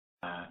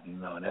You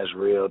know, and that's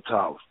real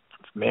talk.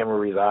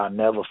 Memories I'll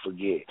never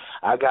forget.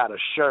 I got a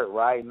shirt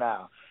right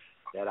now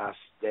that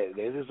that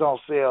is on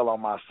sale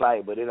on my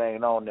site, but it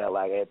ain't on there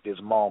like at this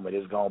moment.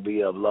 It's gonna be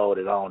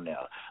uploaded on there.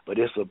 But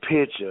it's a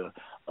picture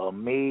of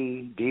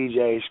me,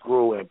 DJ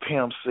Screw, and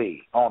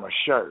Pimp-C on a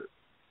shirt.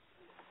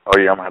 Oh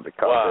yeah, I'm gonna have to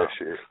call Wow. that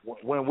shit.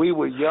 When we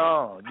were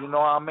young, you know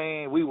what I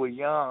mean? We were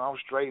young. I'm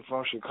straight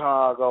from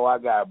Chicago. I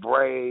got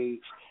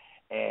braids,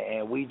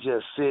 and we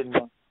just sitting.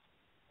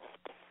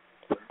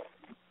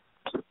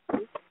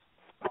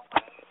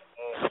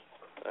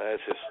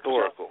 That's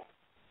historical.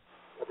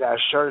 I got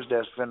shirts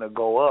that's finna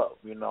go up,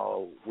 you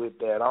know, with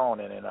that on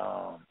it, and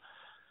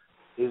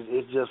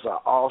it's just an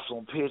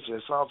awesome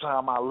picture.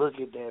 Sometimes I look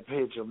at that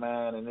picture,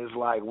 man, and it's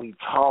like we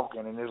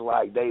talking, and it's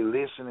like they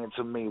listening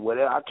to me.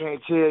 Whatever, I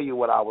can't tell you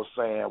what I was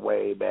saying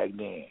way back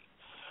then,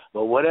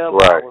 but whatever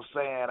I was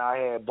saying, I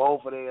had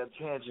both of their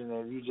attention.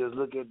 And if you just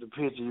look at the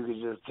picture, you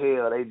can just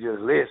tell they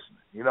just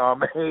listening. You know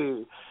what I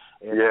mean?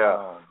 And,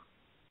 yeah.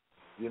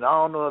 You know,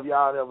 I don't know if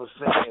y'all ever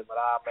seen it, but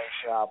I'll make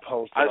sure I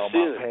post it on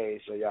my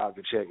page so y'all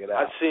can check it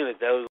out. I've seen it.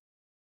 That was